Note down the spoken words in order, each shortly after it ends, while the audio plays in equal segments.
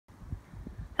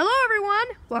Hello everyone,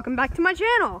 welcome back to my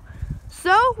channel.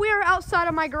 So we are outside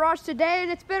of my garage today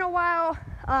and it's been a while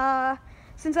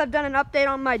since I've done an update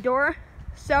on my door,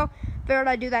 so figured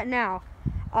I'd do that now.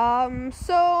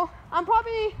 So I'm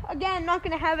probably, again, not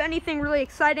going to have anything really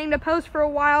exciting to post for a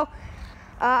while.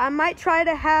 I might try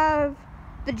to have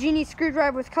the Genie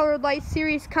screwdriver with colored lights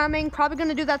series coming, probably going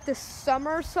to do that this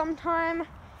summer sometime.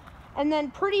 And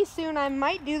then pretty soon I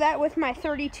might do that with my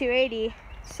 3280,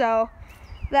 so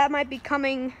that might be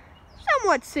coming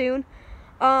somewhat soon.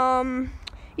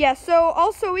 Yeah, so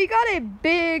also we got a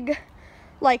big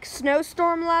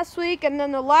snowstorm last week, and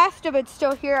then the last of it's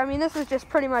still here. I mean, this is just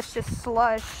pretty much just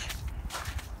slush.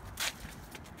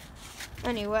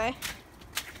 Anyway,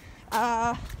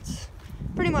 it's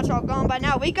pretty much all gone by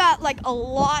now. We got a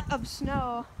lot of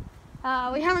snow.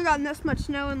 We haven't gotten this much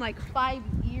snow in 5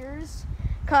 years,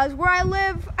 because where I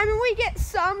live, I mean, we get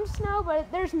some snow,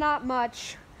 but there's not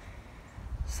much.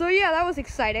 So yeah, that was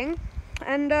exciting.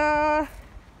 And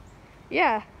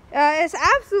yeah, it's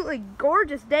absolutely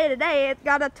gorgeous day today. It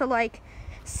got up to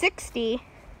 60.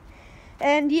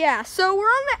 And yeah, so we're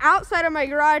on the outside of my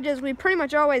garage, as we pretty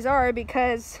much always are,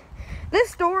 because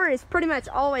this door is pretty much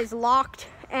always locked.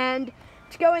 And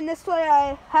to go in this way,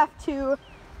 I have to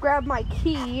grab my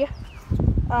key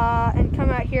and come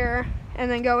out here and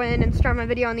then go in and start my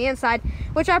video on the inside,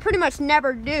 which I pretty much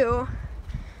never do.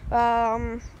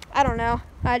 I don't know.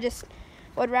 I just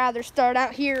would rather start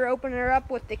out here, open her up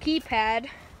with the keypad.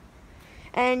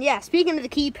 And yeah, speaking of the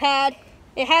keypad,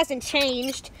 it hasn't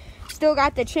changed. Still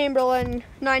got the Chamberlain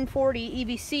 940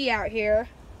 EBC out here.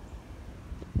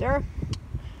 There.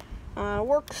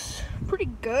 Works pretty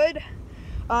good.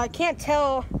 I can't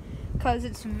tell because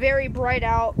it's very bright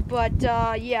out, but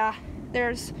yeah,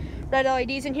 there's red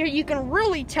LEDs in here. You can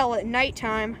really tell at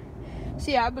nighttime.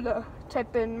 So yeah, I'm gonna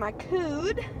type in my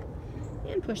code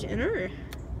and push enter.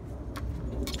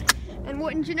 And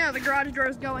wouldn't you know, the garage door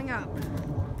is going up.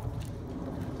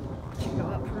 Go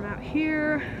up from out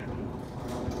here.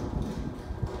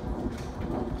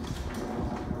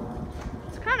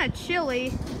 It's kind of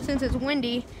chilly since it's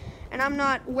windy, and I'm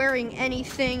not wearing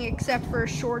anything except for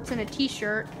shorts and a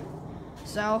t-shirt,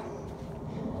 so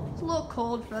it's a little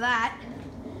cold for that.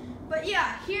 But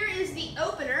yeah, here is the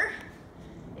opener.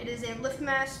 It is a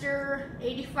LiftMaster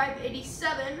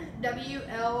 8587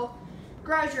 WL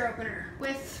garage door opener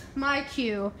with my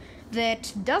cue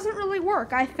that doesn't really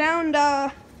work. I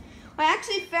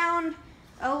actually found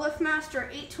a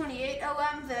LiftMaster 828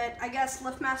 LM that I guess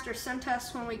LiftMaster sent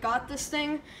us when we got this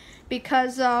thing,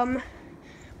 because my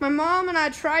mom and I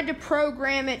tried to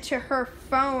program it to her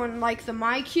phone, like the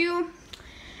MyQ,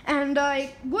 and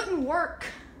it wouldn't work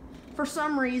for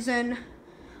some reason.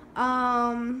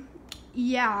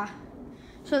 Yeah,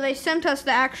 so they sent us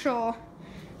the actual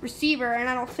receiver, and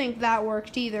I don't think that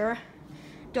worked either.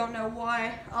 Don't know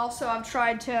why. Also, I've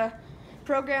tried to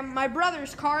program, my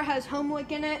brother's car has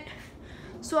HomeLink in it,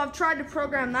 so I've tried to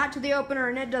program that to the opener,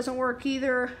 and it doesn't work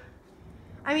either.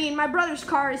 I mean, my brother's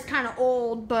car is kind of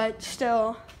old, but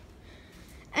still.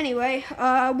 Anyway,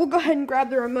 we'll go ahead and grab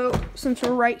the remote since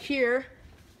we're right here.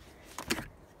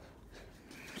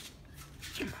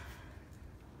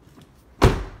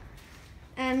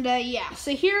 And yeah,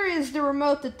 so here is the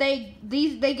remote that they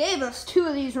gave us two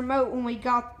of these remotes when we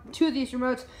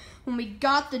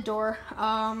got the door.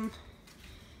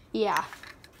 Yeah,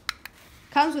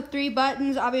 comes with 3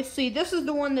 buttons. Obviously, this is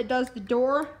the one that does the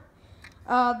door.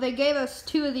 They gave us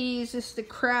 2 of these. This is the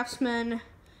Craftsman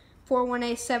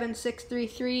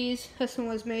 41A7633s. This one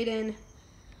was made in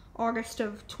August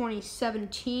of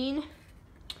 2017.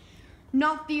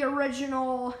 Not the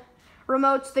original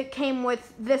remotes that came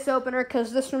with this opener,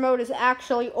 because this remote is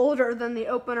actually older than the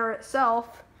opener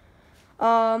itself.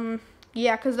 Yeah,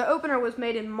 because the opener was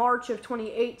made in March of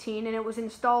 2018, and it was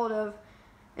installed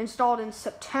in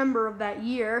September of that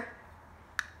year.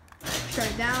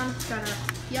 Shut it down. It's got a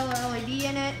yellow LED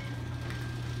in it,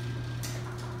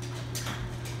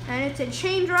 and it's a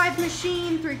chain drive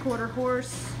machine, 3/4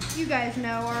 horse. You guys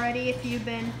know already if you've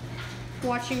been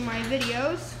watching my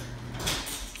videos.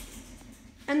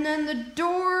 And then the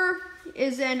door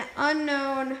is an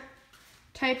unknown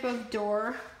type of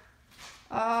door.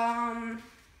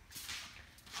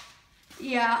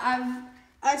 Yeah,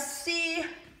 I see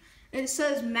it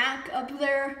says Mac up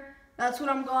there. That's what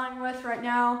I'm going with right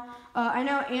now. I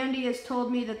know Andy has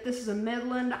told me that this is a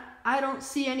Midland. I don't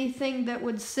see anything that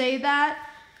would say that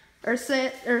or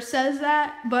says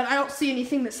that, but I don't see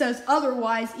anything that says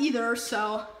otherwise either,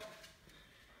 so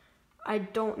I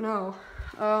don't know.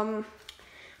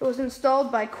 It was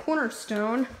installed by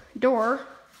Cornerstone Door.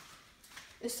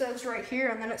 It says right here,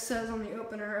 and then it says on the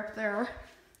opener up there.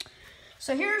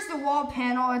 So here's the wall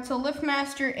panel. It's a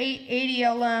LiftMaster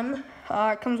 880LM.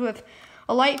 It comes with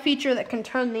a light feature that can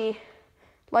turn the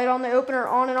light on the opener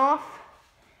on and off.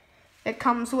 It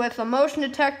comes with a motion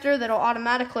detector that'll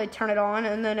automatically turn it on,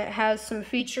 and then it has some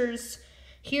features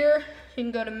here. You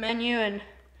can go to menu, and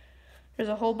there's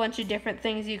a whole bunch of different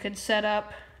things you could set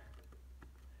up.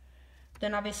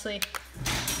 Then obviously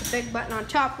the big button on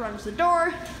top runs the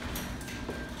door.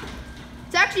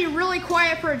 It's actually really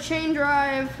quiet for a chain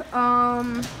drive.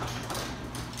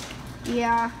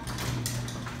 Yeah.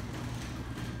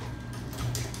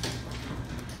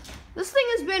 This thing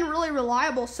has been really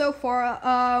reliable so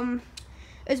far.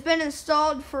 It's been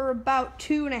installed for about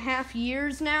 2.5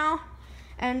 years now,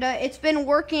 and it's been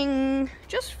working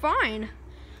just fine.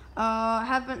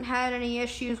 Haven't had any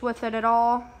issues with it at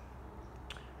all.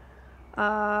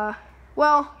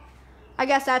 Well, I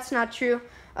guess that's not true.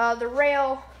 The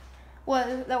rail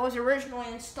that was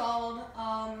originally installed,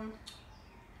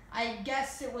 I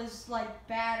guess it was like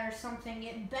bad or something.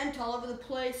 It bent all over the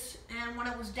place, and when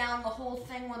it was down, the whole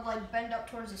thing would like bend up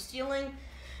towards the ceiling.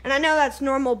 And I know that's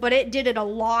normal, but it did it a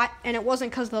lot, and it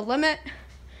wasn't because of the limit.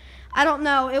 I don't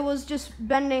know. It was just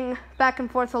bending back and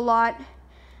forth a lot.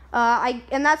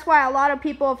 And that's why a lot of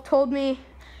people have told me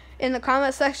in the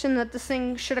comment section that this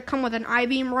thing should have come with an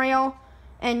I-beam rail.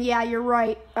 And yeah, you're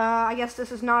right. I guess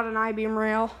this is not an I-beam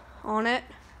rail on it.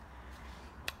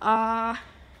 Yeah,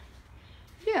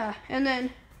 and then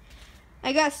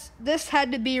I guess this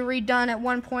had to be redone at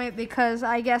one point because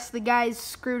I guess the guys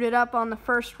screwed it up on the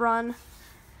first run,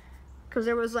 because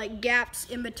there was like gaps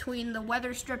in between the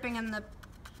weather stripping and the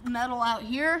metal out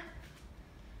here.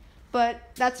 But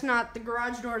that's not the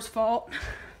garage door's fault.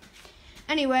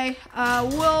 Anyway,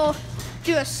 we'll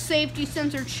do a safety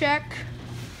sensor check,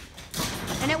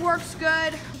 and it works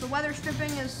good. The weather stripping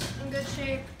is in good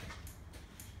shape.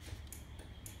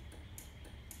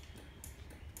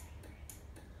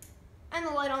 And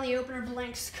the light on the opener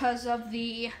blinks because of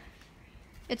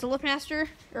it's a LiftMaster,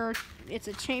 or it's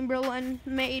a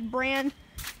Chamberlain-made brand.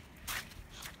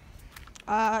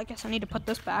 I guess I need to put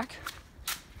this back.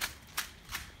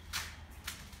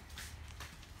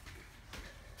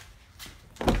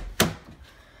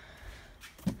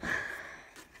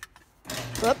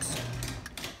 Whoops.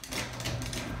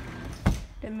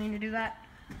 Didn't mean to do that.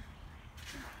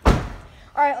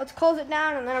 Alright, let's close it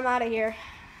down and then I'm out of here.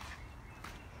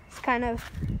 This kind of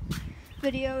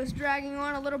video is dragging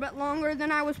on a little bit longer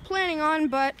than I was planning on,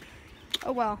 but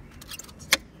oh well.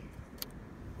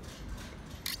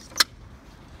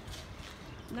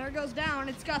 There it goes down.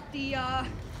 It's got the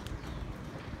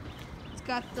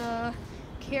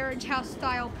carriage house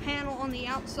style panel on the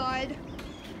outside.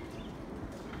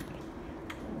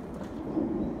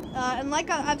 And like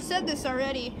I've said this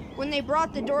already, when they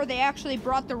brought the door, they actually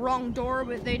brought the wrong door,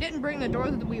 but they didn't bring the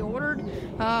door that we ordered.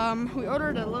 We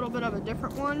ordered a little bit of a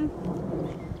different one.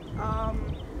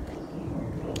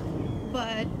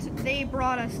 But they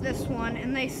brought us this one,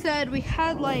 and they said we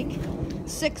had like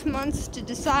 6 months to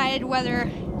decide whether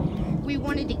we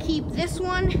wanted to keep this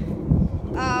one,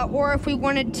 or if we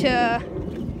wanted to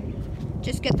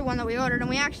just get the one that we ordered, and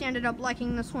we actually ended up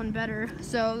liking this one better,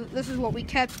 so this is what we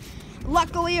kept.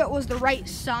 Luckily, it was the right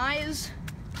size.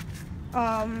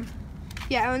 Yeah,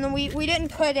 and then we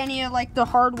didn't put any of like the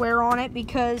hardware on it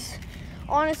because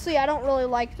honestly, I don't really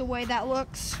like the way that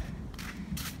looks.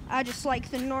 I just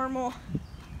like the normal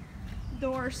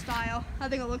door style. I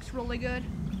think it looks really good.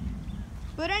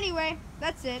 But anyway,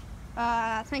 that's it.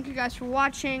 Thank you guys for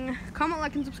watching. Comment,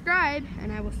 like, and subscribe,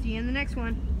 and I will see you in the next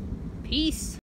one. Peace.